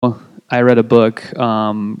I read a book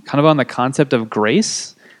kind of on the concept of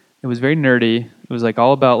grace. It was very nerdy. It was like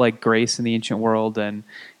all about like grace in the ancient world and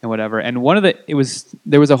whatever. And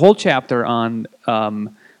there was a whole chapter on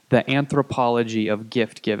the anthropology of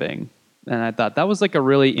gift giving, and I thought that was like a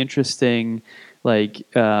really interesting like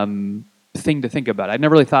thing to think about. I'd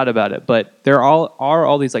never really thought about it, but there are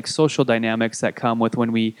all these like social dynamics that come with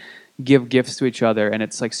when we give gifts to each other, and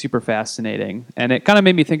it's like super fascinating. And it kind of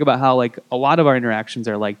made me think about how like a lot of our interactions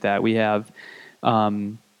are like that. We have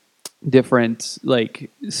different like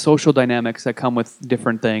social dynamics that come with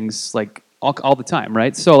different things like all the time,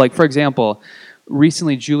 right? So like for example,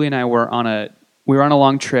 recently Julie and I were on a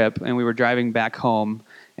long trip, and we were driving back home,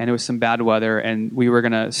 and it was some bad weather, and we were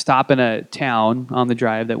going to stop in a town on the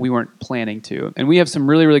drive that we weren't planning to. And we have some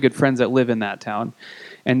really, really good friends that live in that town.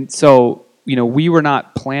 And so, we were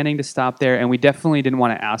not planning to stop there, and we definitely didn't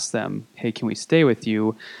want to ask them, hey, can we stay with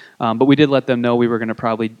you? But we did let them know we were going to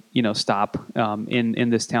probably, stop in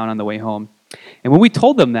this town on the way home. And when we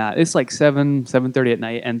told them that, it's like 7:30 at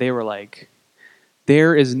night, and they were like,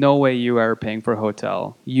 there is no way you are paying for a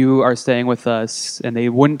hotel. You are staying with us, and they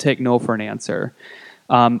wouldn't take no for an answer.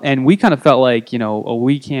 And we kind of felt like,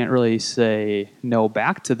 we can't really say no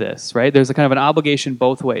back to this, right? There's a kind of an obligation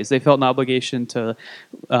both ways. They felt an obligation to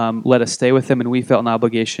let us stay with them, and we felt an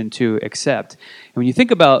obligation to accept. And when you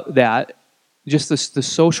think about that, just the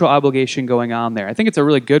social obligation going on there, I think it's a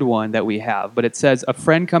really good one that we have. But it says a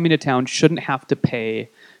friend coming to town shouldn't have to pay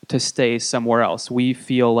to stay somewhere else. We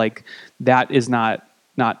feel like that is not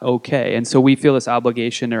okay. And so we feel this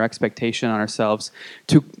obligation or expectation on ourselves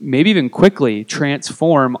to maybe even quickly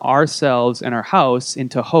transform ourselves and our house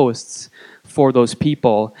into hosts for those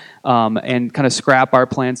people, and kind of scrap our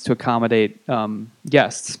plans to accommodate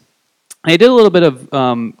guests. I did a little bit of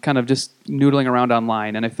kind of just noodling around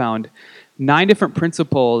online, and I found 9 different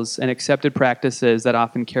principles and accepted practices that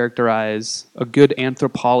often characterize a good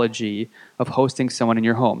anthropology of hosting someone in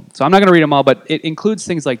your home. So I'm not going to read them all, but it includes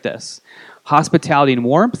things like this. Hospitality and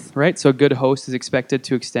warmth, right? So a good host is expected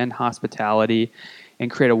to extend hospitality and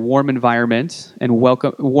create a warm environment and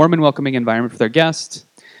warm and welcoming environment for their guests.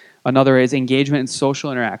 Another is engagement and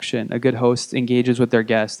social interaction. A good host engages with their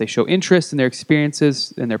guests. They show interest in their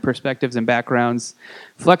experiences and their perspectives and backgrounds.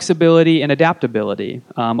 Flexibility and adaptability.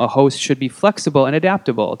 A host should be flexible and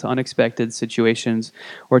adaptable to unexpected situations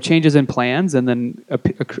or changes in plans. And then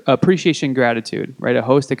appreciation and gratitude, right? A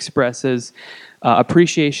host expresses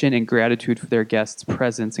appreciation and gratitude for their guests'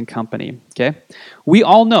 presence and company, okay? We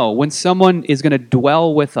all know when someone is going to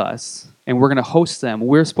dwell with us and we're going to host them,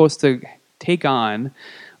 we're supposed to take on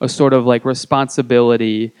a sort of like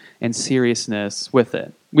responsibility and seriousness with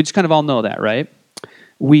it. We just kind of all know that, right?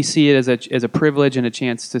 We see it as a privilege and a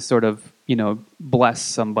chance to sort of, bless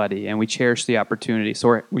somebody, and we cherish the opportunity. So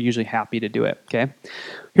we're usually happy to do it, okay?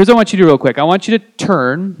 Here's what I want you to do real quick. I want you to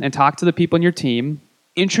turn and talk to the people in your team.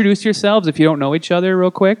 Introduce yourselves if you don't know each other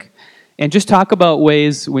real quick. And just talk about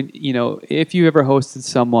ways when, if you ever hosted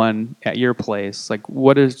someone at your place, like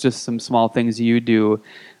what is just some small things you do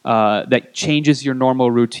that changes your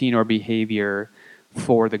normal routine or behavior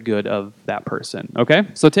for the good of that person, okay?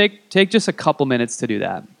 So take just a couple minutes to do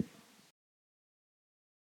that.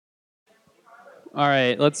 All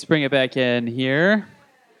right, let's bring it back in here.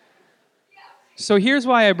 So here's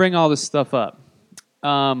why I bring all this stuff up.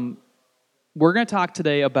 We're going to talk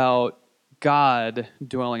today about God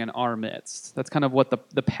dwelling in our midst. That's kind of what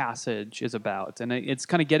the passage is about. And it's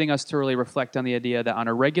kind of getting us to really reflect on the idea that on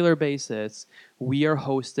a regular basis, we are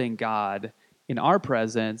hosting God in our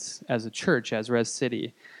presence as a church, as Res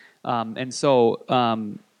City. And so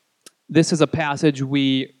this is a passage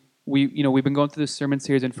we've been going through this sermon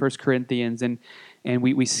series in 1 Corinthians, and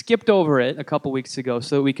we skipped over it a couple weeks ago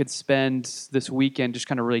so that we could spend this weekend just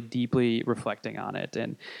kind of really deeply reflecting on it.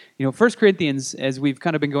 And 1 Corinthians, as we've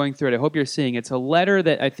kind of been going through it, I hope you're seeing, it's a letter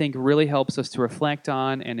that I think really helps us to reflect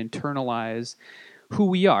on and internalize who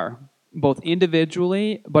we are, both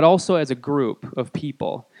individually, but also as a group of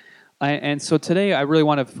people. And so today I really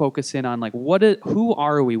want to focus in on like who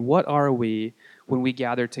are we? What are we when we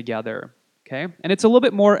gather together? Okay? And it's a little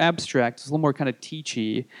bit more abstract, it's a little more kind of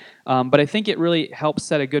teachy, but I think it really helps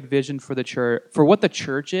set a good vision for the church, for what the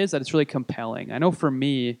church is, that it's really compelling. I know for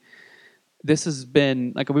me, this has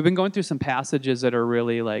been, like, we've been going through some passages that are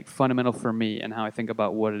really, like, fundamental for me and how I think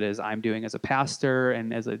about what it is I'm doing as a pastor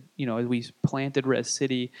and as as we planted Res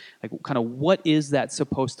City, like, kind of what is that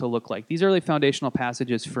supposed to look like? These are really foundational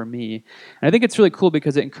passages for me. And I think it's really cool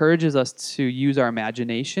because it encourages us to use our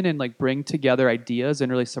imagination and, like, bring together ideas in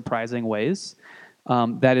really surprising ways.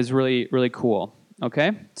 That is really, really cool,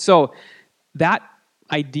 okay? So that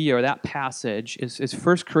idea or that passage is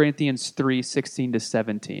 1 Corinthians 3:16 to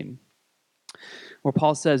 17. where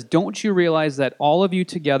Paul says, "Don't you realize that all of you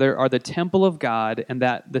together are the temple of God and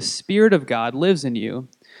that the Spirit of God lives in you?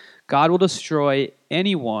 God will destroy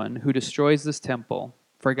anyone who destroys this temple,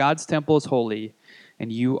 for God's temple is holy,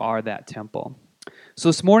 and you are that temple." So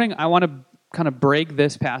this morning, I want to kind of break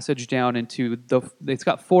this passage down into it's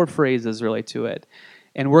got 4 phrases really to it.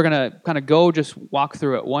 And we're going to kind of just walk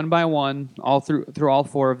through it one by one, all through all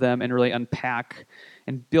 4 of them, and really unpack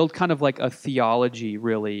and build kind of like a theology,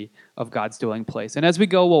 really, of God's dwelling place. And as we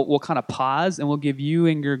go, we'll kind of pause, and we'll give you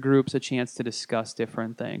and your groups a chance to discuss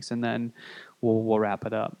different things, and then we'll wrap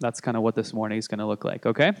it up. That's kind of what this morning is going to look like,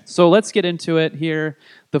 okay? So let's get into it here.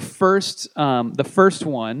 The first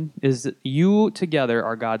one is that you together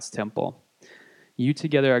are God's temple. You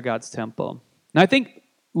together are God's temple. And I think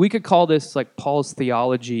we could call this like Paul's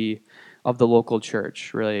theology of the local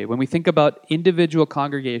church, really. When we think about individual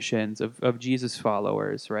congregations of Jesus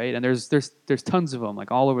followers, right? And there's tons of them,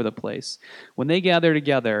 like all over the place. When they gather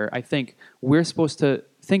together, I think we're supposed to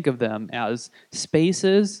think of them as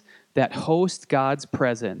spaces that host God's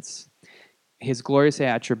presence, His glorious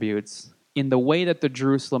attributes, in the way that the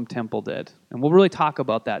Jerusalem temple did. And we'll really talk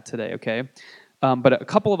about that today, okay? But a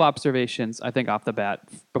couple of observations, I think, off the bat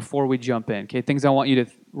before we jump in, okay? Things I want you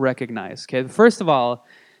to recognize, okay? First of all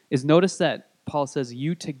is notice that Paul says,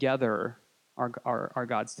 you together are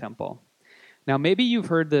God's temple. Now, maybe you've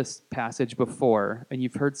heard this passage before, and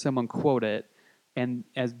you've heard someone quote it, and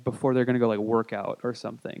as before they're going to go like work out or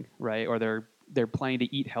something, right? Or they're planning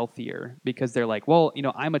to eat healthier because they're like, well,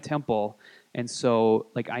 I'm a temple, and so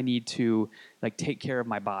like I need to like take care of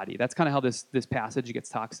my body. That's kind of how this passage gets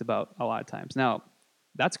talked about a lot of times. Now,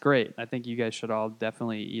 that's great. I think you guys should all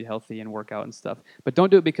definitely eat healthy and work out and stuff, but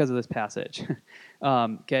don't do it because of this passage.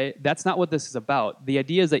 Okay, that's not what this is about. The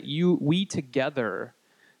idea is that we together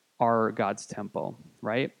are God's temple,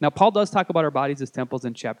 right? Now, Paul does talk about our bodies as temples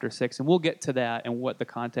in chapter 6, and we'll get to that and what the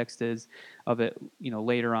context is of it,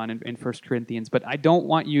 later on in 1 Corinthians. But I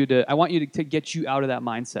want you to get you out of that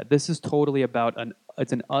mindset. This is totally about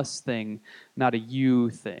it's an us thing, not a you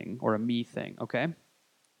thing or a me thing, okay?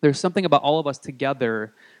 There's something about all of us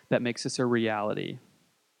together that makes this a reality.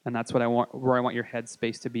 And that's where I want your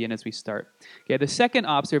headspace to be in as we start. Okay, the second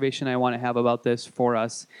observation I want to have about this for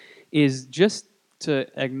us is just to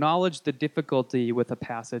acknowledge the difficulty with a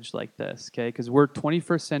passage like this, okay? Because we're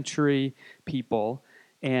 21st century people,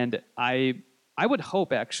 and I would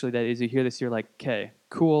hope, actually, that as you hear this, you're like, okay,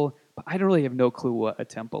 cool, but I don't really have no clue what a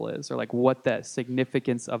temple is or like what that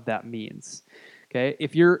significance of that means. Okay,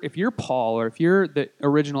 if you're Paul, or if you're the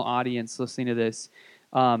original audience listening to this,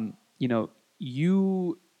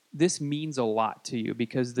 this means a lot to you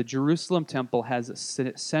because the Jerusalem temple has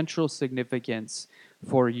a central significance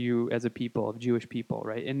for you as a people, of Jewish people,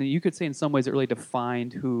 right? And you could say in some ways it really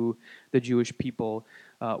defined who the Jewish people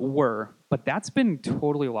were, but that's been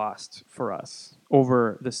totally lost for us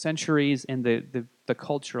over the centuries and the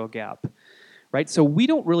cultural gap. Right? So we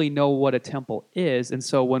don't really know what a temple is. And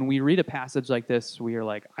so when we read a passage like this, we are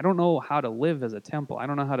like, I don't know how to live as a temple. I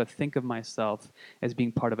don't know how to think of myself as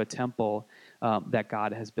being part of a temple that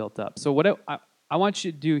God has built up. So what I want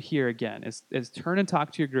you to do here again is turn and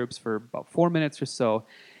talk to your groups for about 4 minutes or so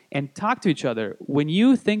and talk to each other. When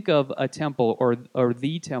you think of a temple or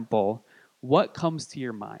the temple, what comes to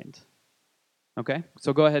your mind? Okay?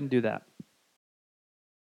 So go ahead and do that.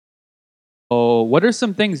 Oh, what are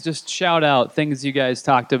some things, just shout out things you guys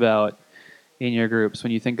talked about in your groups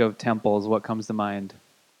when you think of temples? What comes to mind?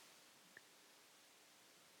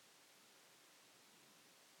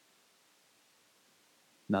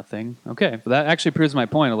 Nothing. Okay, well, that actually proves my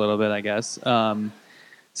point a little bit, I guess.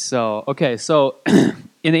 So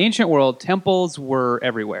in the ancient world, temples were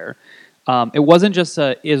everywhere. It wasn't just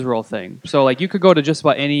an Israel thing. So like you could go to just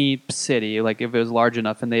about any city, like if it was large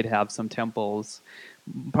enough, and they'd have some temples,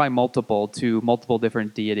 probably multiple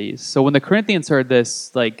different deities. So when the Corinthians heard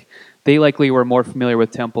this, like they likely were more familiar with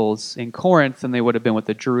temples in Corinth than they would have been with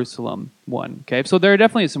the Jerusalem one. Okay, so there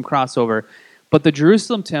definitely is some crossover, but the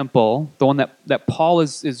Jerusalem temple, the one that Paul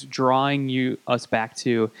is drawing us back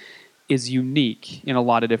to, is unique in a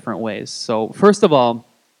lot of different ways. So first of all,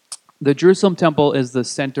 the Jerusalem temple is the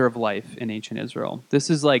center of life in ancient Israel. This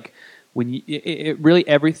is like when it really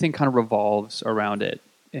everything kind of revolves around it,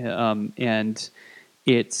 and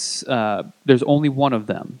it's there's only one of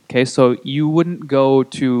them. Okay, so you wouldn't go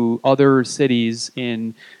to other cities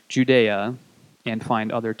in Judea and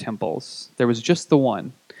find other temples. There was just the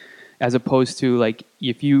one, as opposed to like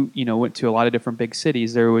if you went to a lot of different big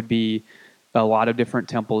cities, there would be a lot of different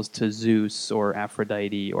temples to Zeus or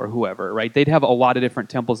Aphrodite or whoever, right? They'd have a lot of different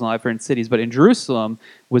temples in a lot of different cities, but in Jerusalem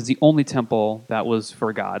was the only temple that was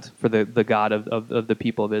for God, for the God of the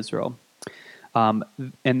people of Israel.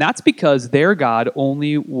 And that's because their God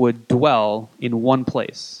only would dwell in one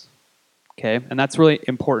place. Okay, and that's really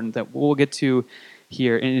important that we'll get to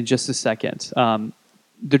here in just a second.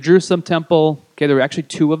 The Jerusalem temple, okay, there were actually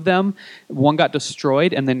two of them. One got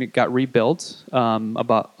destroyed and then it got rebuilt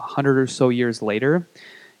about 100 or so years later.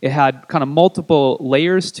 It had kind of multiple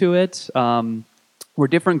layers to it, where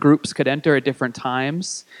different groups could enter at different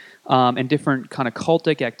times, and different kind of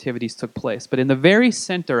cultic activities took place. But in the very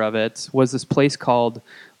center of it was this place called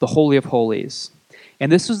the Holy of Holies.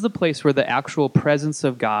 And this was the place where the actual presence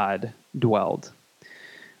of God dwelled.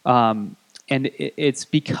 And it's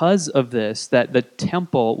because of this that the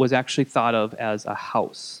temple was actually thought of as a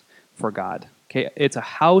house for God. Okay, it's a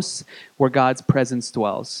house where God's presence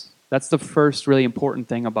dwells. That's the first really important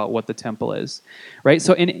thing about what the temple is, right?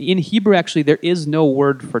 So in Hebrew, actually, there is no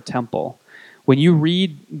word for temple. When you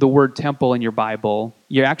read the word temple in your Bible,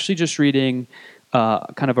 you're actually just reading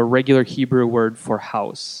kind of a regular Hebrew word for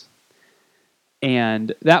house.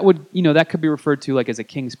 And that would, that could be referred to like as a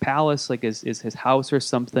king's palace, like is his house or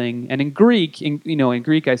something. And in Greek, in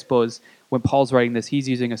Greek, I suppose, when Paul's writing this, he's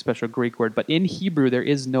using a special Greek word. But in Hebrew, there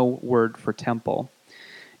is no word for temple.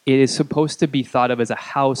 It is supposed to be thought of as a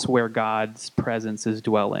house where God's presence is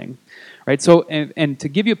dwelling, right? So, and to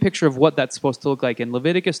give you a picture of what that's supposed to look like, in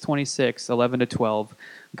Leviticus 26, 11 to 12,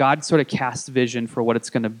 God sort of casts vision for what it's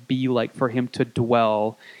going to be like for him to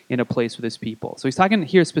dwell in a place with his people. So he's talking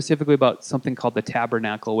here specifically about something called the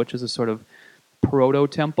tabernacle, which is a sort of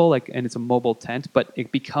proto-temple, and it's a mobile tent, but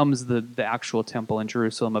it becomes the actual temple in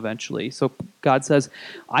Jerusalem eventually. So God says,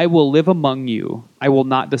 I will live among you. I will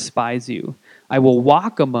not despise you. I will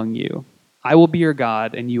walk among you. I will be your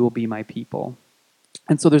God, and you will be my people.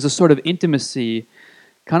 And so there's a sort of intimacy,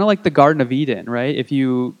 kind of like the Garden of Eden, right? If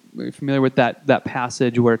you're familiar with that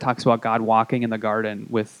passage where it talks about God walking in the garden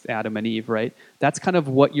with Adam and Eve, right? That's kind of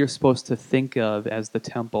what you're supposed to think of as the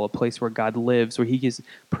temple, a place where God lives, where he is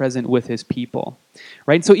present with his people,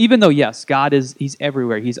 right? So even though, yes, he's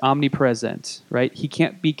everywhere, he's omnipresent, right? He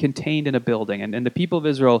can't be contained in a building. And the people of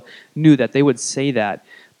Israel knew that. They would say that.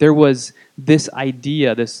 There was this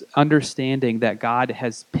idea, this understanding that God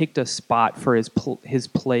has picked a spot for his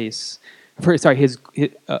place,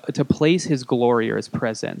 to place his glory or his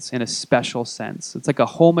presence in a special sense. It's like a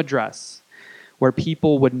home address where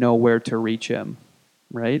people would know where to reach him,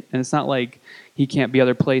 right? And it's not like he can't be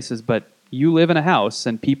other places, but you live in a house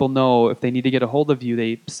and people know if they need to get a hold of you,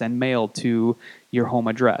 they send mail to your home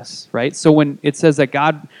address, right? So when it says that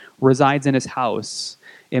God resides in his house,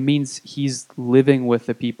 it means he's living with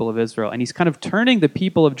the people of Israel. And he's kind of turning the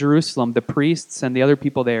people of Jerusalem, the priests and the other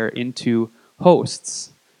people there, into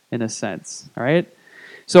hosts, in a sense. All right?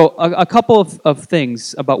 So a couple of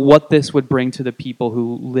things about what this would bring to the people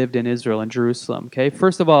who lived in Israel and Jerusalem. Okay?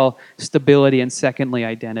 First of all, stability, and secondly,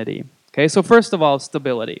 identity. Okay? So first of all,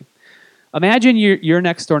 stability. Imagine your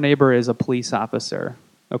next door neighbor is a police officer.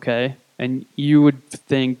 Okay? And you would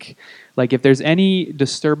think, like, if there's any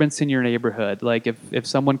disturbance in your neighborhood, like if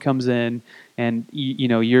someone comes in and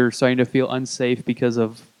you're starting to feel unsafe because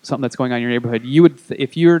of something that's going on in your neighborhood,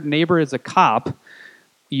 if your neighbor is a cop,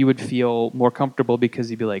 you would feel more comfortable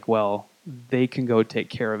because you'd be like, well, they can go take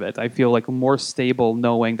care of it. I feel like more stable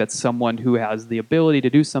knowing that someone who has the ability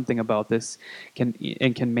to do something about this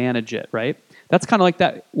can manage it, right? That's kind of like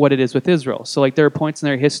that what it is with Israel. So like there are points in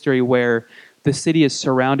their history where the city is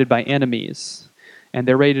surrounded by enemies, and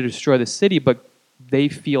they're ready to destroy the city, but they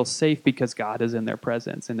feel safe because God is in their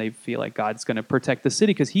presence, and they feel like God's going to protect the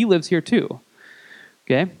city because he lives here too.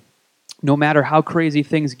 Okay? No matter how crazy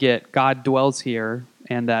things get, God dwells here,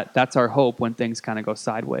 and that's our hope when things kind of go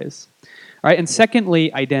sideways. All right, and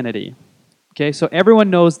secondly, identity. Okay, so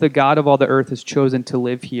everyone knows the God of all the earth has chosen to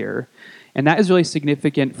live here, and that is really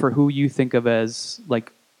significant for who you think of as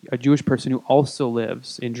like a Jewish person who also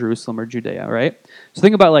lives in Jerusalem or Judea, right? So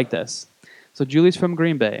think about it like this. So Julie's from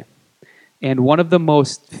Green Bay, and one of the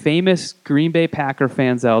most famous Green Bay Packer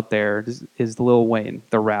fans out there is Lil Wayne,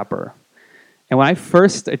 the rapper. And when I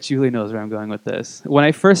first, Julie knows where I'm going with this. When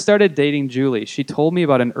I first started dating Julie, she told me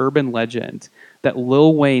about an urban legend that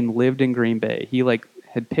Lil Wayne lived in Green Bay. He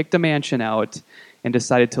had picked a mansion out and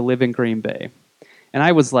decided to live in Green Bay. And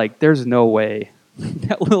I was like, there's no way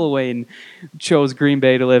that Lil Wayne chose Green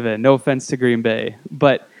Bay to live in. No offense to Green Bay.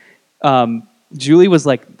 But Julie was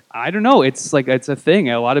like, I don't know. It's a thing.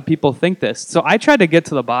 A lot of people think this. So I tried to get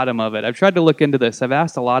to the bottom of it. I've tried to look into this. I've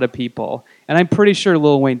asked a lot of people. And I'm pretty sure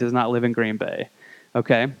Lil Wayne does not live in Green Bay.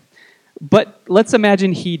 Okay? But let's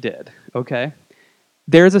imagine he did. Okay?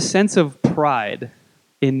 There's a sense of pride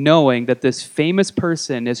in knowing that this famous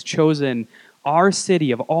person has chosen our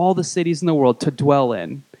city of all the cities in the world to dwell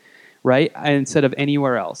in. right? Instead of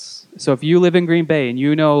anywhere else. So if you live in Green Bay and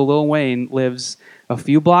you know Lil Wayne lives a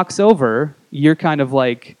few blocks over, you're kind of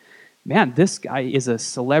like, man, this guy is a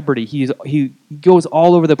celebrity. He goes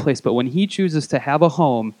all over the place, but when he chooses to have a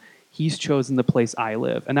home, he's chosen the place I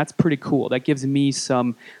live. And that's pretty cool. That gives me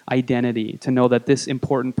some identity to know that this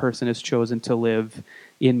important person has chosen to live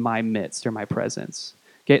in my midst or my presence.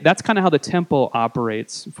 Okay, that's kind of how the temple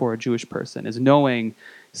operates for a Jewish person, is knowing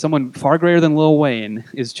someone far greater than Lil Wayne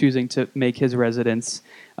is choosing to make his residence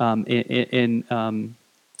in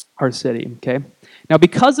our city. Okay, now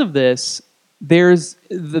because of this, there's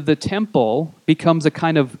the temple becomes a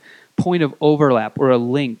kind of point of overlap or a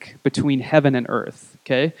link between heaven and earth.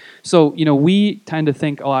 Okay, so we tend to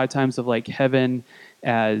think a lot of times of like heaven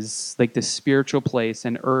as like this spiritual place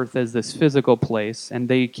and earth as this physical place, and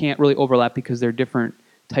they can't really overlap because they're different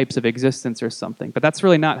types of existence or something. But that's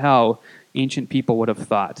really not how ancient people would have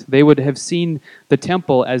thought. They would have seen the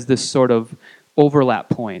temple as this sort of overlap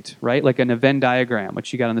point, right? Like an Venn diagram,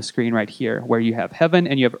 which you got on the screen right here, where you have heaven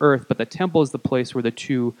and you have earth, but the temple is the place where the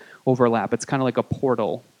two overlap. It's kind of like a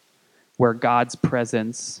portal where God's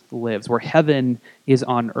presence lives, where heaven is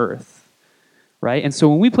on earth. Right? And so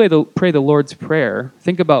when we pray the Lord's Prayer,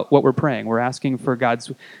 think about what we're praying. We're asking for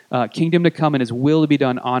God's kingdom to come and his will to be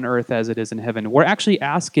done on earth as it is in heaven. We're actually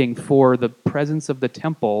asking for the presence of the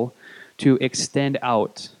temple to extend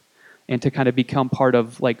out and to kind of become part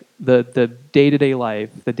of like the day-to-day life,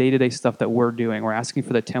 the day-to-day stuff that we're doing. We're asking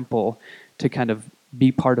for the temple to kind of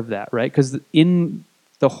be part of that, right? Because in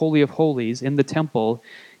the Holy of Holies, in the temple,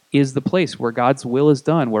 is the place where God's will is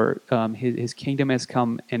done, where his kingdom has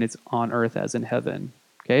come and it's on earth as in heaven.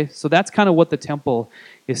 Okay, so that's kind of what the temple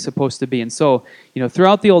is supposed to be. And so,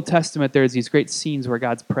 throughout the Old Testament, there's these great scenes where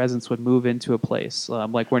God's presence would move into a place,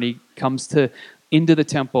 like when he comes into the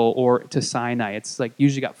temple or to Sinai. It's like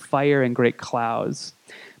usually got fire and great clouds.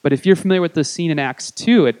 But if you're familiar with the scene in Acts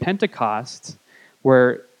 2 at Pentecost,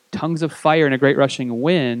 where tongues of fire and a great rushing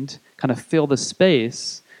wind kind of fill the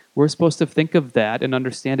space, we're supposed to think of that and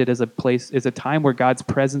understand it as a time where God's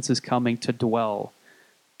presence is coming to dwell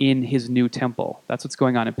in his new temple. That's what's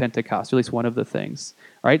going on in Pentecost, or at least one of the things.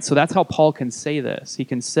 All right, so that's how Paul can say this. He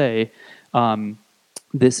can say,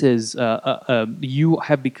 this is, you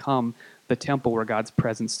have become the temple where God's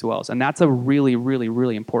presence dwells. And that's a really, really,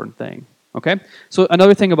 really important thing. Okay? So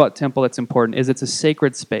another thing about temple that's important is it's a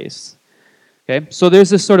sacred space. Okay? So there's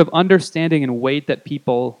this sort of understanding and weight that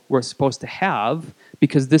people were supposed to have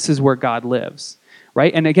because this is where God lives,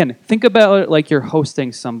 right? And again, think about it like you're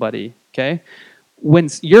hosting somebody, okay? When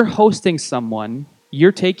you're hosting someone,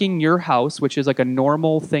 you're taking your house, which is like a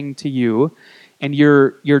normal thing to you, and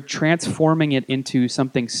you're transforming it into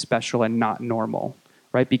something special and not normal,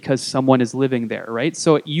 right? Because someone is living there, right?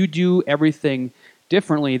 So you do everything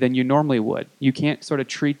differently than you normally would. You can't sort of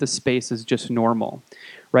treat the space as just normal,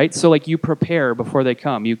 right? So like you prepare before they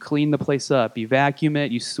come. You clean the place up. You vacuum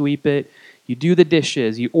it. You sweep it. You do the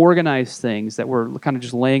dishes, you organize things that were kind of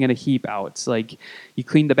just laying in a heap out. It's like you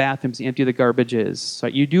clean the bathrooms, you empty the garbages. So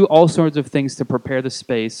you do all sorts of things to prepare the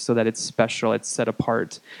space so that it's special, it's set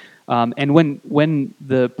apart. And when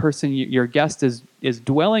the person, your guest is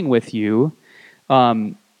dwelling with you,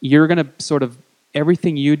 you're going to sort of,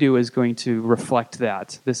 everything you do is going to reflect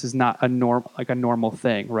that. This is not a normal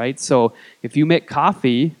thing, right? So if you make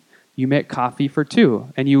coffee for two,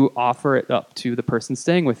 and you offer it up to the person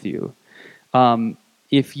staying with you.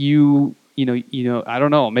 If you I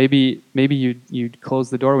don't know, maybe you close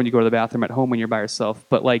the door when you go to the bathroom at home when you're by yourself,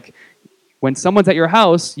 but like when someone's at your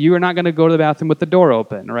house, you are not going to go to the bathroom with the door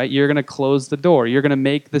open, right? You're going to close the door. You're going to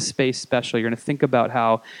make the space special. You're going to think about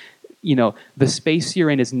how, the space you're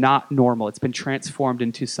in is not normal. It's been transformed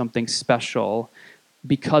into something special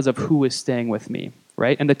because of who is staying with me,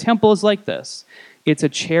 right? And the temple is like this. It's a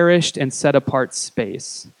cherished and set apart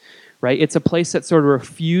space. Right? It's a place that sort of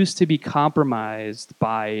refused to be compromised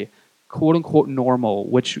by quote-unquote normal,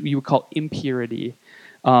 which you would call impurity.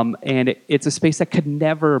 And it's a space that could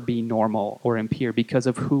never be normal or impure because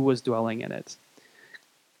of who was dwelling in it.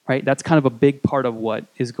 Right? That's kind of a big part of what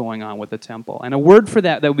is going on with the temple. And a word for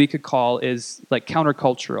that we could call is like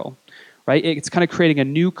countercultural. Right? It's kind of creating a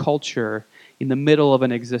new culture in the middle of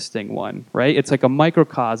an existing one, right? It's like a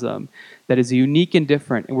microcosm that is unique and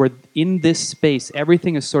different, and where in this space,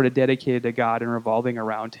 everything is sort of dedicated to God and revolving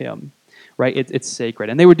around him, right? It's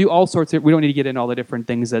sacred. And they would do all sorts of, we don't need to get into all the different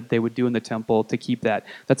things that they would do in the temple to keep that.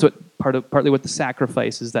 That's what partly what the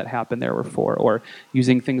sacrifices that happened there were for, or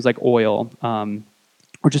using things like oil,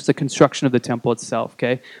 or just the construction of the temple itself,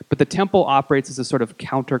 okay? But the temple operates as a sort of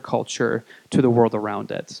counterculture to the world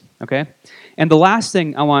around it, okay? And the last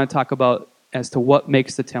thing I want to talk about as to what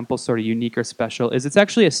makes the temple sort of unique or special is it's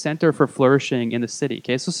actually a center for flourishing in the city.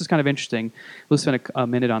 Okay, so this is kind of interesting. We'll spend a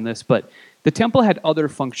minute on this, but the temple had other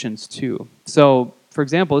functions too. So, for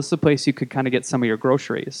example, this is a place you could kind of get some of your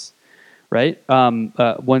groceries, right?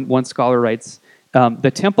 One scholar writes,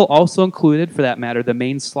 the temple also included, for that matter, the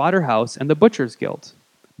main slaughterhouse and the butcher's guild.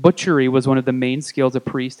 Butchery was one of the main skills a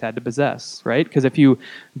priest had to possess, right? Because if you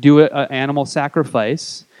do an animal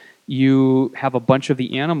sacrifice, you have a bunch of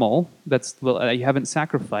the animal that you haven't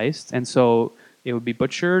sacrificed, and so it would be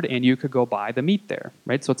butchered, and you could go buy the meat there,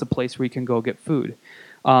 right? So it's a place where you can go get food.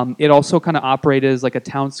 It also kind of operated as like a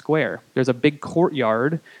town square. There's a big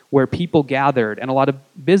courtyard where people gathered, and a lot of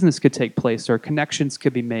business could take place, or connections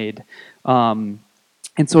could be made. And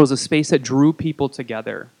so it was a space that drew people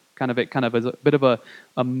together, kind of as a bit of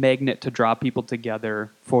a magnet to draw people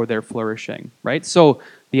together for their flourishing, right? So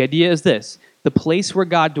the idea is this. The place where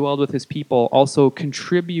God dwelled with his people also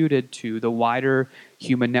contributed to the wider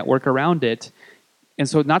human network around it. And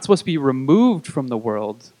so it's not supposed to be removed from the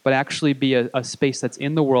world, but actually be a space that's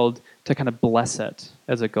in the world to kind of bless it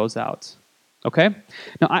as it goes out. Okay?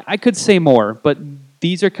 Now, I could say more, but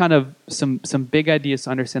these are kind of some big ideas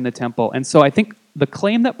to understand the temple. And so I think the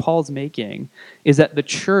claim that Paul's making is that the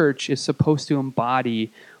church is supposed to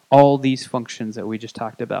embody all these functions that we just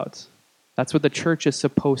talked about. That's what the church is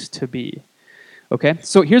supposed to be. Okay?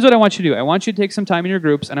 So here's what I want you to do. I want you to take some time in your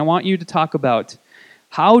groups, and I want you to talk about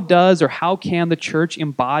how can the church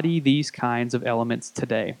embody these kinds of elements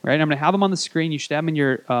today, right? I'm going to have them on the screen. You should have them in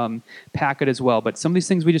your packet as well. But some of these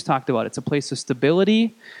things we just talked about. It's a place of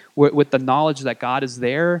stability with the knowledge that God is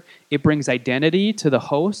there. It brings identity to the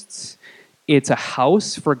hosts. It's a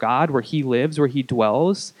house for God where he lives, where he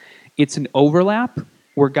dwells. It's an overlap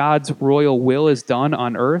where God's royal will is done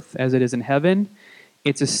on earth as it is in heaven.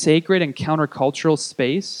 It's a sacred and countercultural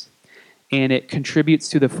space, and it contributes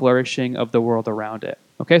to the flourishing of the world around it.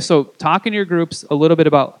 Okay, so talk in your groups a little bit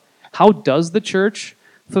about how does the church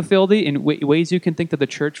fulfill ways you can think that the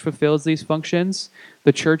church fulfills these functions,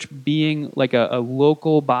 the church being like a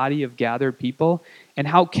local body of gathered people, and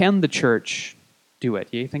how can the church do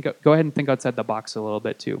it? Go ahead and think outside the box a little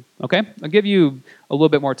bit too. Okay, I'll give you a little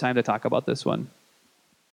bit more time to talk about this one.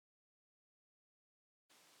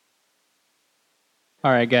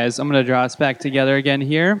 All right, guys, I'm going to draw us back together again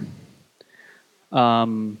here. I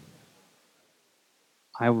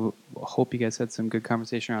hope you guys had some good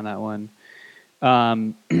conversation around that one.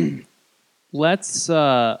 Let's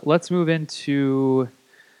move into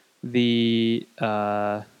the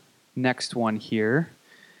next one here.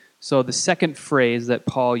 So the second phrase that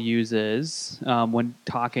Paul uses when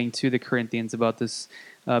talking to the Corinthians about this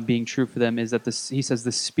being true for them is that he says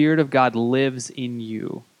the Spirit of God lives in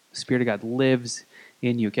you. The Spirit of God lives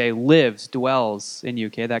in you, okay? Lives, dwells in you,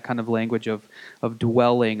 okay? That kind of language of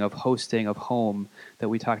dwelling, of hosting, of home that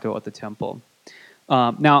we talked about at the temple.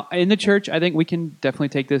 Now, in the church, I think we can definitely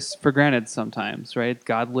take this for granted sometimes, right?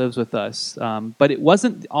 God lives with us. But it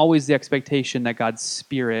wasn't always the expectation that God's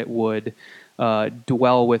Spirit would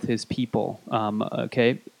dwell with his people,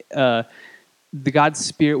 okay? The God's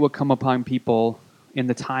Spirit would come upon people in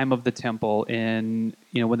the time of the temple, when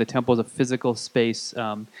the temple was a physical space,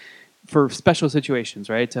 for special situations,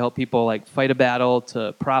 right? To help people like fight a battle,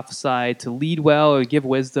 to prophesy, to lead well, or give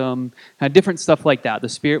wisdom, different stuff like that. The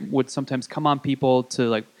Spirit would sometimes come on people to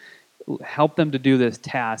like help them to do this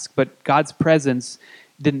task, but God's presence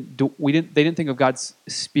they didn't think of God's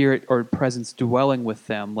Spirit or presence dwelling with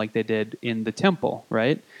them like they did in the temple,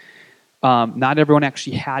 right? Not everyone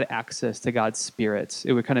actually had access to God's Spirit.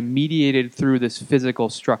 It was kind of mediated through this physical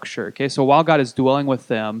structure. Okay, so while God is dwelling with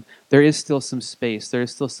them, there is still some space. There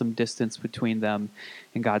is still some distance between them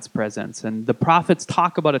and God's presence. And the prophets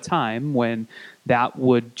talk about a time when that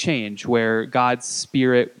would change, where God's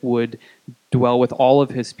Spirit would dwell with all of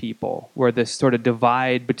his people, where this sort of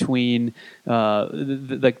divide between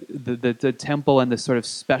the temple and this sort of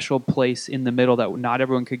special place in the middle that not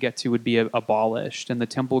everyone could get to would be abolished, and the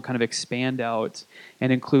temple would kind of expand out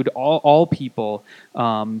and include all people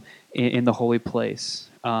in the holy place.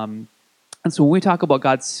 And so when we talk about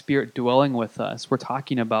God's Spirit dwelling with us, we're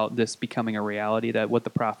talking about this becoming a reality, that what the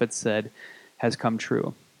prophets said has come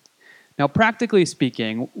true. Now, practically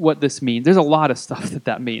speaking, what this means, there's a lot of stuff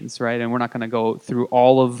that means, right? And we're not going to go through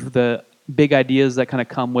all of the big ideas that kind of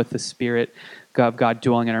come with the Spirit of God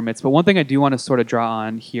dwelling in our midst. But one thing I do want to sort of draw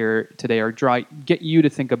on here today, or get you to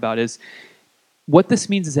think about, is what this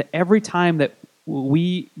means is that every time that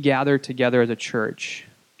we gather together as a church,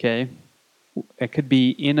 okay, it could be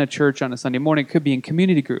in a church on a Sunday morning, it could be in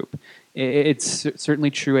community group. It's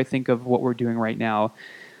certainly true, I think, of what we're doing right now.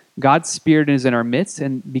 God's Spirit is in our midst,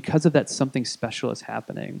 and because of that, something special is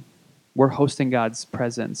happening. we're hosting God's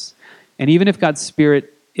presence. And even if God's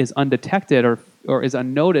Spirit is undetected or is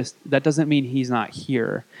unnoticed, that doesn't mean he's not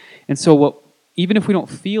here. And so even if we don't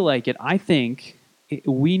feel like it, I think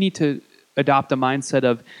we need to adopt a mindset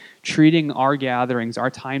of treating our gatherings, our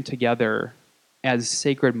time together, as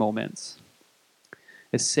sacred moments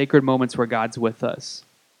where God's with us.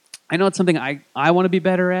 I know it's something I want to be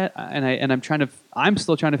better at, and I'm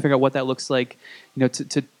still trying to figure out what that looks like,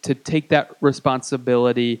 to take that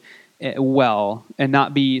responsibility well and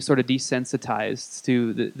not be sort of desensitized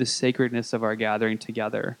to the sacredness of our gathering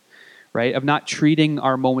together, right? Of not treating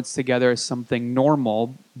our moments together as something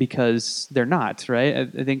normal because they're not, right?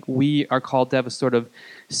 I think we are called to have a sort of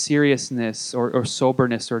seriousness or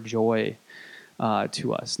soberness or joy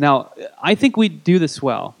to us. Now, I think we do this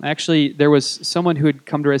well. Actually, there was someone who had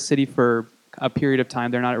come to Res City for a period of time.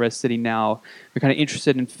 They're not at Res City now. They're kind of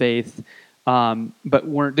interested in faith,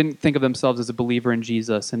 but didn't think of themselves as a believer in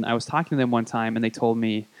Jesus. And I was talking to them one time, and they told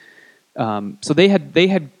me, so they had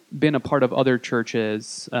been a part of other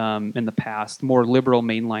churches in the past, more liberal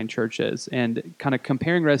mainline churches, and kind of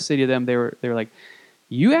comparing Res City to them, they were like,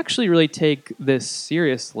 you actually really take this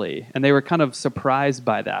seriously. And they were kind of surprised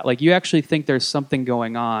by that. Like, you actually think there's something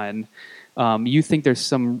going on. You think there's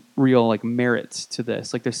some real merit to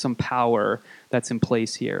this. Like, there's some power that's in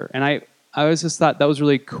place here. And I was just thought that was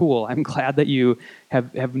really cool. I'm glad that you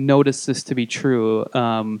have noticed this to be true.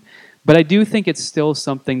 But I do think it's still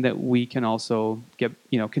something that we can also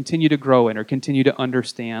continue to grow in or continue to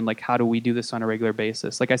understand. Like, how do we do this on a regular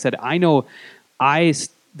basis? Like I said, I know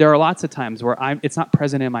there are lots of times where it's not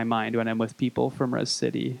present in my mind when I'm with people from Res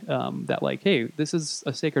City that hey, this is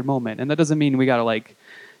a sacred moment. And that doesn't mean we got to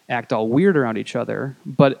act all weird around each other,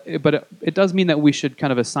 but it does mean that we should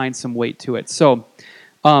kind of assign some weight to it. So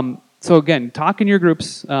again, talk in your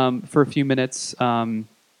groups for a few minutes and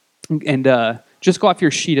just go off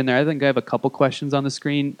your sheet in there. I think I have a couple questions on the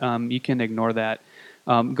screen. You can ignore that.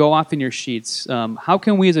 Go off in your sheets. How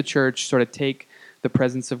can we as a church sort of take the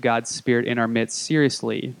presence of God's Spirit in our midst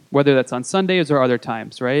seriously, whether that's on Sundays or other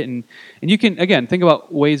times, right? And you can, again, think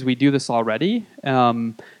about ways we do this already,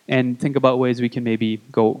 and think about ways we can maybe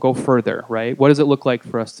go further, right? What does it look like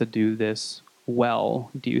for us to do this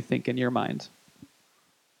well, do you think, in your mind?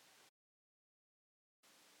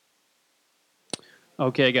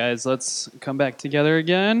 Okay, guys, let's come back together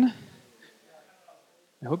again.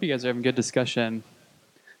 I hope you guys are having a good discussion.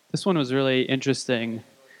 This one was really interesting.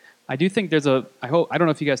 I do think I don't know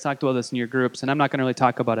if you guys talked about this in your groups, and I'm not going to really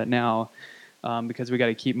talk about it now because we got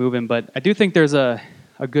to keep moving, but I do think there's a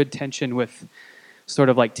good tension with sort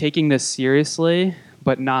of taking this seriously,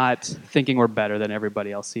 but not thinking we're better than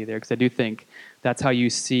everybody else either, because I do think that's how you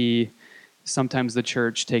see sometimes the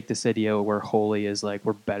church take this idea where holy is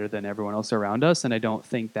we're better than everyone else around us, and I don't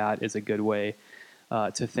think that is a good way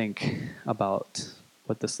to think about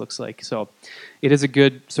what this looks like. So it is a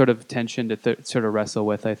good sort of tension to sort of wrestle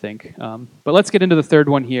with, I think. But let's get into the third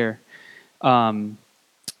one here. Paul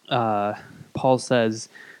says,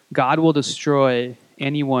 God will destroy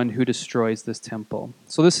anyone who destroys this temple.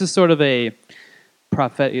 So this is sort of a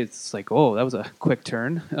prophet. It's oh, that was a quick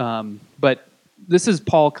turn. But this is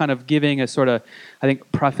Paul kind of giving a sort of, I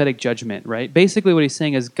think, prophetic judgment, right? Basically what he's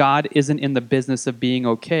saying is God isn't in the business of being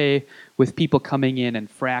okay with people coming in and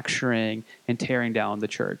fracturing and tearing down the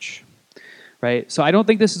church, right? So I don't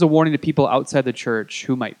think this is a warning to people outside the church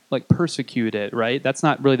who might persecute it, right? That's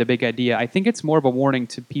not really the big idea. I think it's more of a warning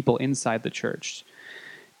to people inside the church.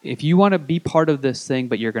 If you want to be part of this thing,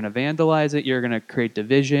 but you're going to vandalize it, you're going to create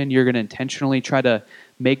division, you're going to intentionally try to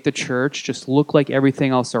make the church just look like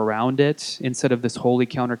everything else around it instead of this holy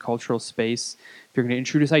countercultural space, if you're going to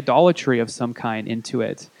introduce idolatry of some kind into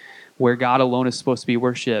it, where God alone is supposed to be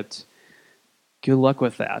worshipped, good luck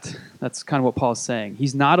with that. That's kind of what Paul's saying.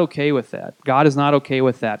 He's not okay with that. God is not okay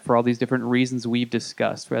with that for all these different reasons we've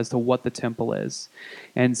discussed as to what the temple is.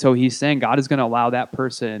 And so he's saying God is going to allow that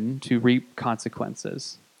person to reap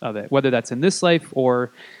consequences of it, whether that's in this life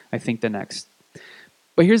or I think the next.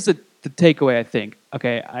 But here's the takeaway, I think.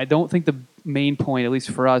 Okay, I don't think the main point, at least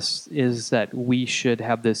for us, is that we should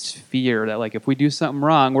have this fear that if we do something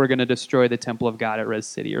wrong, we're going to destroy the temple of God at Res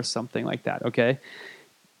City or something like that, okay?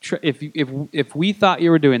 If we thought you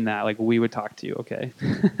were doing that, we would talk to you, okay?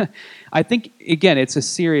 I think, again, it's a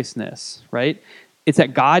seriousness, right? It's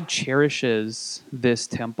that God cherishes this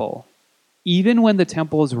temple, even when the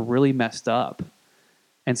temple is really messed up.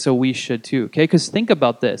 And so we should too, okay? Because think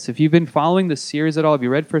about this. If you've been following the series at all, if you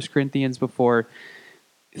read 1 Corinthians before,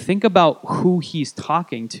 think about who he's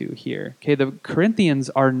talking to here, okay? The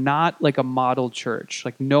Corinthians are not a model church.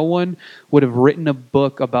 No one would have written a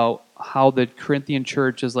book about how the Corinthian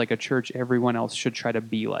church is a church everyone else should try to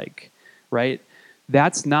be like. right?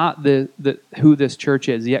 That's not the who this church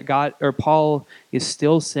is. Yet Paul is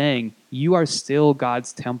still saying, you are still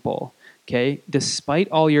God's temple. Okay? Despite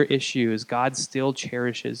all your issues, God still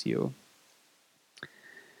cherishes you.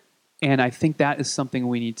 And I think that is something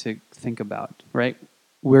we need to think about, right?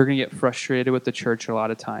 We're going to get frustrated with the church a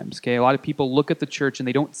lot of times. Okay, a lot of people look at the church and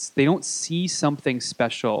they don't see something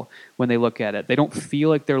special when they look at it. They don't feel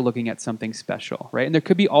like they're looking at something special, right? And there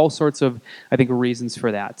could be all sorts of, I think, reasons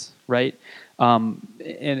for that, right?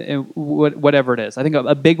 Whatever it is, I think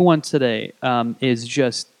a big one today is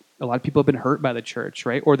just a lot of people have been hurt by the church,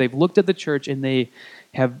 right? Or they've looked at the church and they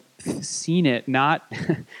have seen it not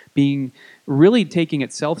being really taking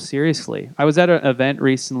itself seriously. I was at an event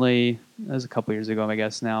recently, it was a couple years ago, I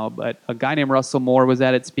guess now, but a guy named Russell Moore was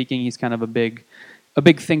at it speaking. He's kind of a big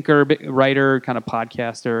thinker, big writer, kind of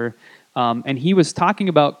podcaster. And he was talking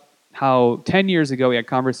about how 10 years ago he had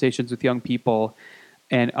conversations with young people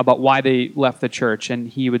and about why they left the church. And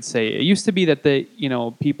he would say, it used to be that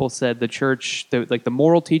people said the church, the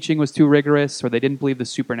moral teaching was too rigorous, or they didn't believe the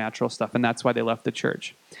supernatural stuff, and that's why they left the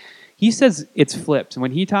church. He says it's flipped.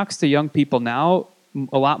 When he talks to young people now,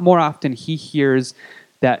 a lot more often he hears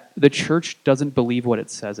that the church doesn't believe what it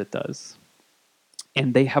says it does.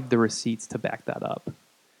 And they have the receipts to back that up.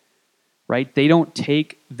 Right? They don't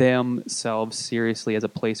take themselves seriously as a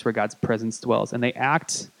place where God's presence dwells. And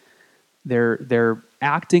they're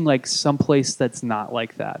acting like someplace that's not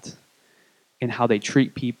like that in how they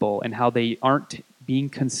treat people and how they aren't being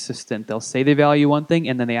consistent. They'll say they value one thing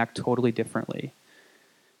and then they act totally differently,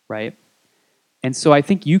 right? And so I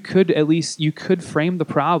think you could frame the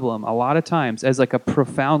problem a lot of times as like a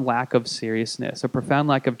profound lack of seriousness, a profound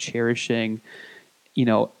lack of cherishing,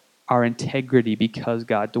 our integrity because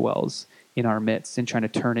God dwells in our midst and trying to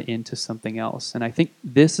turn it into something else. And I think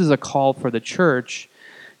this is a call for the church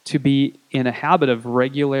to be in a habit of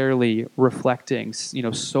regularly reflecting,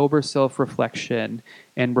 sober self-reflection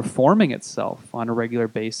and reforming itself on a regular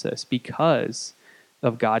basis because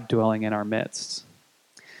of God dwelling in our midst.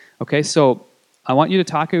 Okay, so I want you to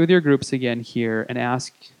talk with your groups again here and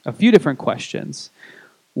ask a few different questions.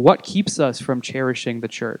 What keeps us from cherishing the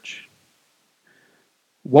church?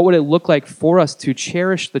 What would it look like for us to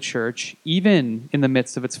cherish the church even in the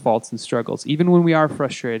midst of its faults and struggles, even when we are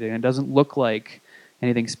frustrated and it doesn't look like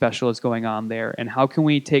anything special is going on there? And how can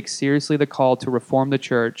we take seriously the call to reform the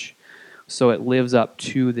church so it lives up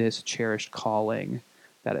to this cherished calling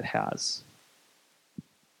that it has?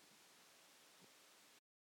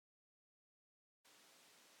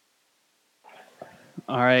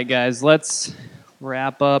 All right, guys, let's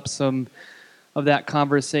wrap up some of that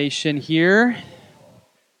conversation here.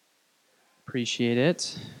 Appreciate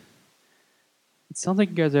it. It sounds like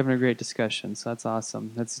you guys are having a great discussion, so that's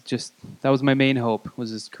awesome. That was my main hope,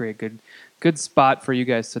 was just create a good spot for you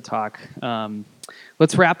guys to talk.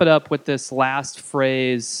 Let's wrap it up with this last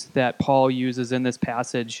phrase that Paul uses in this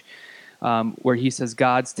passage where he says,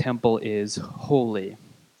 God's temple is holy.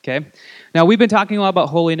 Okay? Now, we've been talking a lot about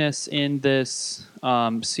holiness in this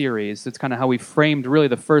series. It's kind of how we framed really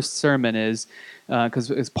the first sermon is,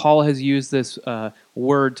 because Paul has used this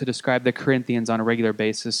word to describe the Corinthians on a regular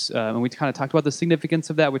basis. And we kind of talked about the significance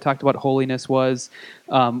of that. We talked about what holiness was.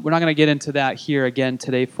 We're not going to get into that here again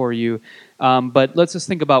today for you. But let's just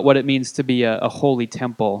think about what it means to be a holy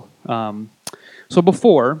temple. So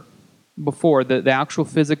before the actual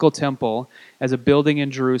physical temple as a building in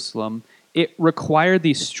Jerusalem, it required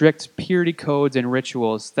these strict purity codes and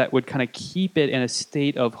rituals that would kind of keep it in a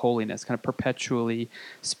state of holiness, kind of perpetually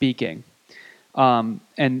speaking.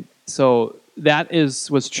 And so that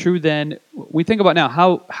was true then. We think about now,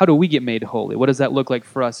 how do we get made holy? What does that look like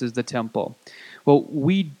for us as the temple? Well,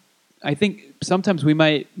 I think sometimes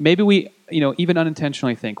maybe we even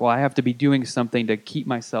unintentionally think, well, I have to be doing something to keep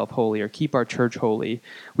myself holy or keep our church holy.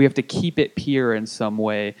 We have to keep it pure in some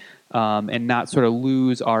way. And not sort of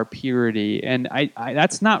lose our purity. And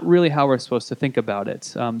that's not really how we're supposed to think about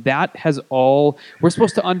it. We're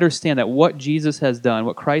supposed to understand that what Jesus has done,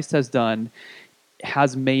 what Christ has done,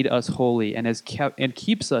 has made us holy and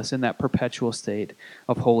keeps us in that perpetual state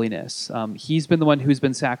of holiness. He's been the one who's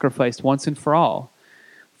been sacrificed once and for all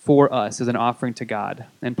for us as an offering to God.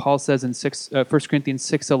 And Paul says in 1 Corinthians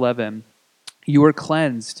 6:11, you were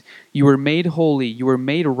cleansed, you were made holy, you were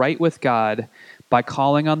made right with God by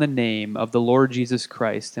calling on the name of the Lord Jesus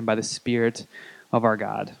Christ and by the Spirit of our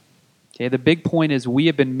God. Okay, the big point is we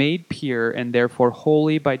have been made pure and therefore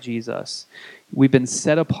holy by Jesus. We've been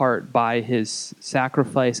set apart by his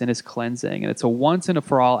sacrifice and his cleansing. And it's a once and a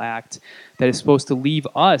for all act that is supposed to leave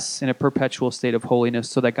us in a perpetual state of holiness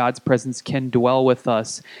so that God's presence can dwell with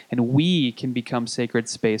us and we can become sacred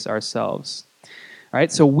space ourselves. All right,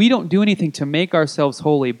 so we don't do anything to make ourselves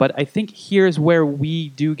holy, but I think here's where we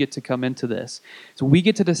do get to come into this. So we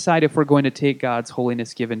get to decide if we're going to take God's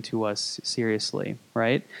holiness given to us seriously,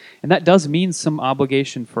 right? And that does mean some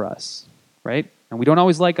obligation for us, right? And we don't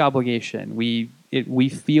always like obligation. We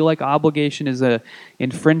feel like obligation is a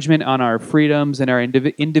infringement on our freedoms and our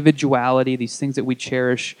individuality, these things that we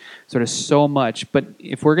cherish sort of so much. But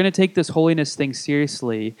if we're going to take this holiness thing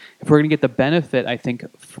seriously, if we're going to get the benefit, I think,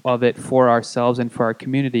 of it for ourselves and for our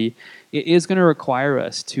community, it is going to require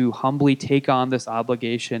us to humbly take on this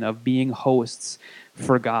obligation of being hosts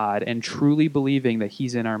for God and truly believing that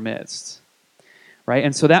He's in our midst. Right?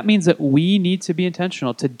 And so that means that we need to be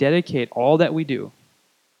intentional to dedicate all that we do,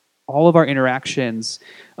 all of our interactions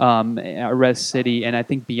at Res City, and I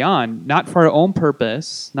think beyond, not for our own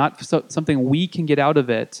purpose, not something we can get out of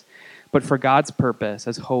it, but for God's purpose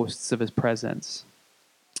as hosts of His presence.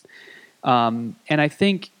 And I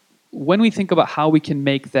think when we think about how we can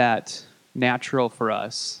make that natural for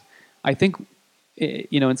us, I think,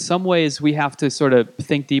 in some ways we have to sort of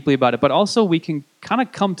think deeply about it, but also we can kind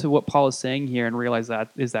of come to what Paul is saying here and realize that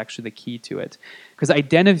is actually the key to it. Because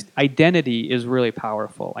identity is really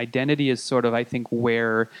powerful. Identity is sort of, I think,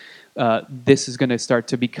 where this is going to start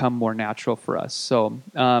to become more natural for us. So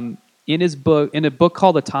in a book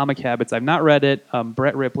called Atomic Habits, I've not read it.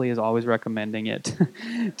 Brett Ripley is always recommending it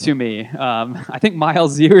to me. I think,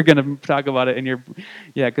 Miles, you were going to talk about it in your...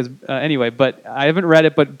 Yeah, because anyway, but I haven't read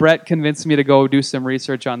it, but Brett convinced me to go do some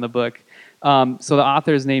research on the book. So the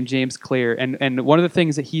author is named James Clear, and one of the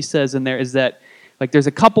things that he says in there is that there's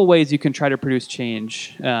a couple ways you can try to produce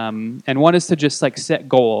change, and one is to just set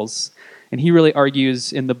goals. And he really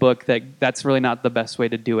argues in the book that that's really not the best way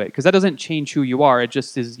to do it, because that doesn't change who you are. It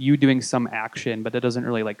just is you doing some action, but it doesn't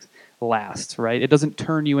really last, right? It doesn't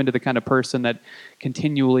turn you into the kind of person that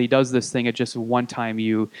continually does this thing at just one time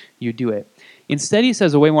you do it. Instead, he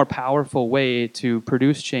says a way more powerful way to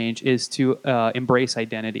produce change is to embrace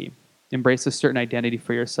identity. Embrace a certain identity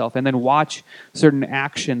for yourself, and then watch certain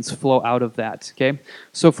actions flow out of that, okay?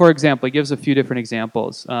 So, for example, he gives a few different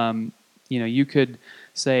examples. You could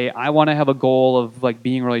say, I want to have a goal of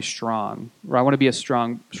being really strong, or I want to be a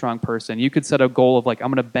strong person. You could set a goal of I'm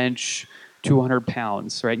going to bench 200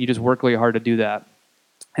 pounds, right? And you just work really hard to do that.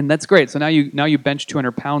 And that's great. So now you bench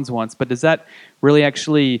 200 pounds once, but does that really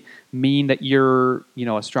actually mean that you're,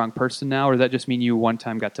 a strong person now, or does that just mean you one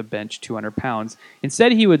time got to bench 200 pounds?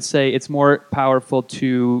 Instead, he would say it's more powerful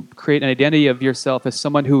to create an identity of yourself as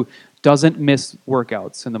someone who doesn't miss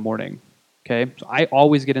workouts in the morning, okay? So I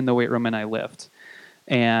always get in the weight room and I lift.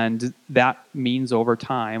 And that means over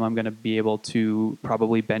time, I'm going to be able to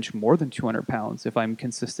probably bench more than 200 pounds if I'm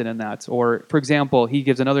consistent in that. Or, for example, he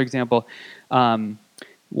gives another example.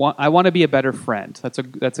 I want to be a better friend. That's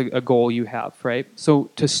a goal you have, right? So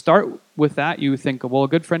to start with that, you think, well, a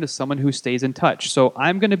good friend is someone who stays in touch. So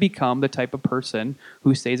I'm going to become the type of person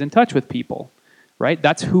who stays in touch with people, right?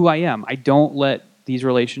 That's who I am. I don't let these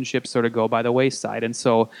relationships sort of go by the wayside. And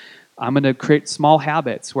so I'm going to create small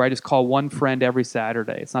habits where I just call one friend every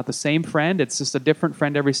Saturday. It's not the same friend. It's just a different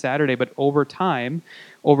friend every Saturday. But over time,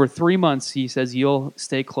 over 3 months, he says you'll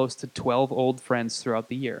stay close to 12 old friends throughout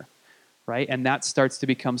the year. Right? And that starts to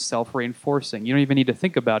become self-reinforcing. You don't even need to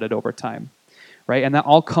think about it over time, right? And that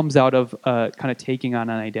all comes out of kind of taking on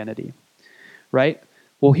an identity, right?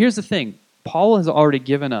 Well, here's the thing. Paul has already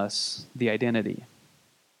given us the identity,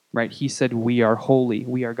 right? He said we are holy.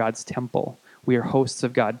 We are God's temple. We are hosts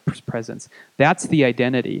of God's presence. That's the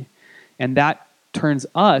identity. And that turns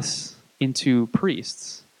us into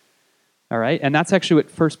priests. All right, and that's actually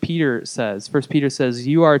what 1 Peter says. 1 Peter says,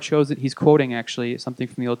 you are chosen, he's quoting actually something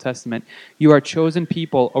from the Old Testament. You are a chosen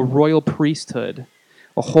people, a royal priesthood,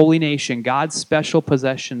 a holy nation, God's special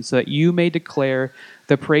possession, so that you may declare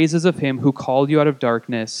the praises of him who called you out of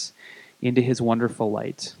darkness into his wonderful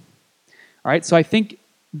light. All right, so I think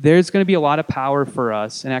there's going to be a lot of power for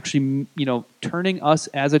us and actually, turning us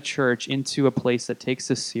as a church into a place that takes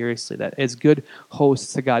us seriously, that is good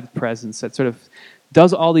hosts to God's presence, that sort of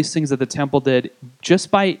does all these things that the temple did just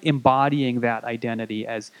by embodying that identity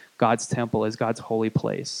as God's temple, as God's holy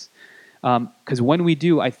place. Because when we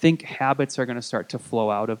do, I think habits are going to start to flow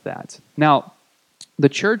out of that. Now, the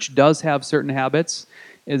church does have certain habits.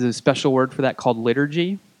 There's a special word for that called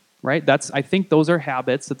liturgy, right? I think those are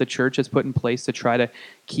habits that the church has put in place to try to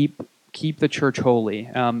keep the church holy.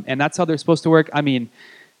 And that's how they're supposed to work. I mean,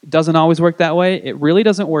 it doesn't always work that way. It really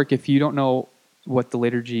doesn't work if you don't know what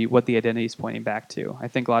the identity is pointing back to. I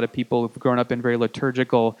think a lot of people have grown up in very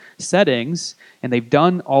liturgical settings, and they've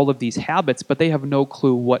done all of these habits, but they have no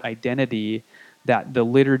clue what identity that the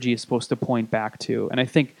liturgy is supposed to point back to. And I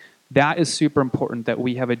think that is super important that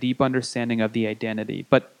we have a deep understanding of the identity.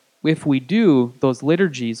 But if we do, those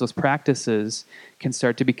liturgies, those practices can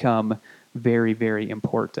start to become very, very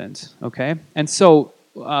important. Okay, and so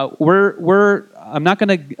I'm not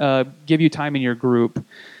going to give you time in your group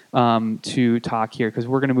to talk here because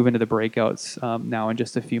we're going to move into the breakouts now in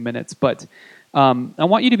just a few minutes. But I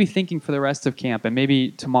want you to be thinking for the rest of camp, and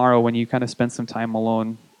maybe tomorrow when you kind of spend some time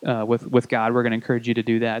alone with God, we're going to encourage you to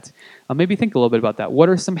do that. Maybe think a little bit about that. What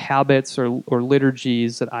are some habits or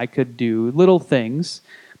liturgies that I could do, little things,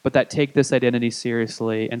 but that take this identity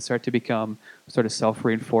seriously and start to become sort of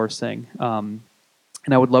self-reinforcing?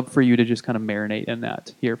 And I would love for you to just kind of marinate in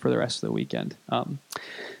that here for the rest of the weekend. I'm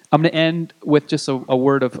going to end with just a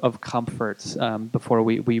word of comfort before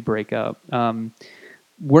we break up.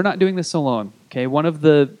 We're not doing this alone. Okay, one of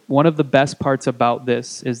the best parts about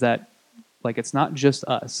this is that, like, it's not just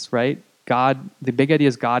us, right? God, the big idea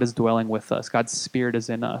is God is dwelling with us. God's Spirit is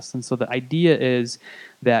in us, and so the idea is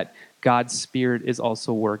that God's Spirit is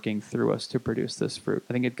also working through us to produce this fruit.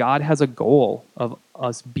 I think that God has a goal of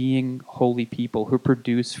us being holy people who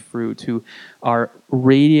produce fruit, who are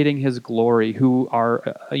radiating His glory, who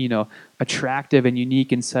are attractive and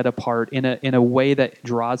unique and set apart in a way that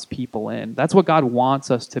draws people in. That's what God wants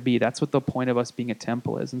us to be. That's what the point of us being a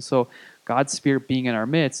temple is. And so God's Spirit being in our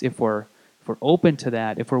midst, if we're open to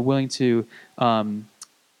that, if we're willing to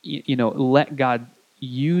let God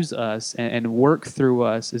use us and work through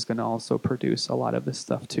us, is going to also produce a lot of this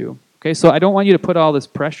stuff too. Okay, so I don't want you to put all this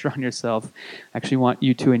pressure on yourself. I actually want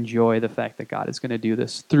you to enjoy the fact that God is going to do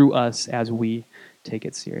this through us as we take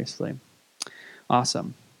it seriously.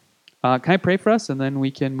 Awesome. Can I pray for us, and then we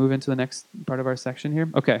can move into the next part of our section here?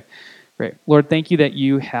 Okay, great. Lord, thank you that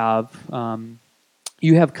you have come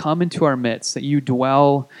into our midst, that you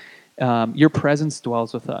dwell, your presence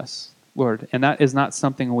dwells with us, Lord, and that is not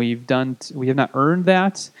something we've done. We have not earned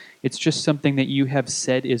that. It's just something that you have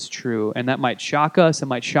said is true, and that might shock us. It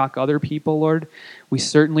might shock other people, Lord. We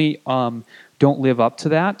certainly don't live up to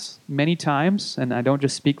that many times, and I don't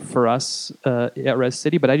just speak for us at Res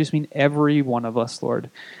City, but I just mean every one of us, Lord.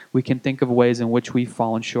 We can think of ways in which we've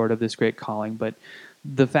fallen short of this great calling, but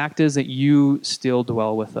the fact is that you still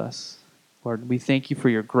dwell with us, Lord. We thank you for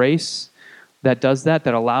your grace that does that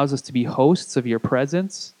allows us to be hosts of your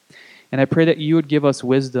presence. And I pray that you would give us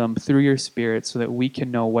wisdom through your Spirit so that we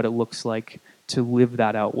can know what it looks like to live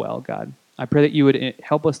that out well, God. I pray that you would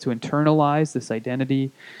help us to internalize this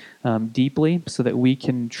identity deeply so that we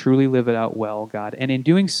can truly live it out well, God. And in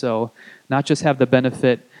doing so, not just have the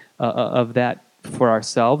benefit of that for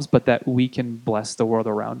ourselves, but that we can bless the world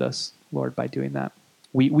around us, Lord, by doing that.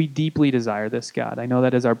 We deeply desire this, God. I know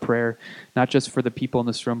that is our prayer, not just for the people in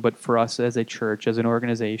this room, but for us as a church, as an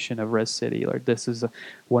organization of Res City. Lord, this is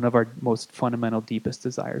one of our most fundamental, deepest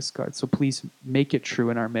desires, God. So please make it true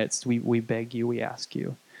in our midst. We beg you, we ask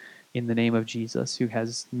you. In the name of Jesus, who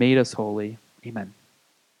has made us holy. Amen.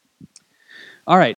 All right.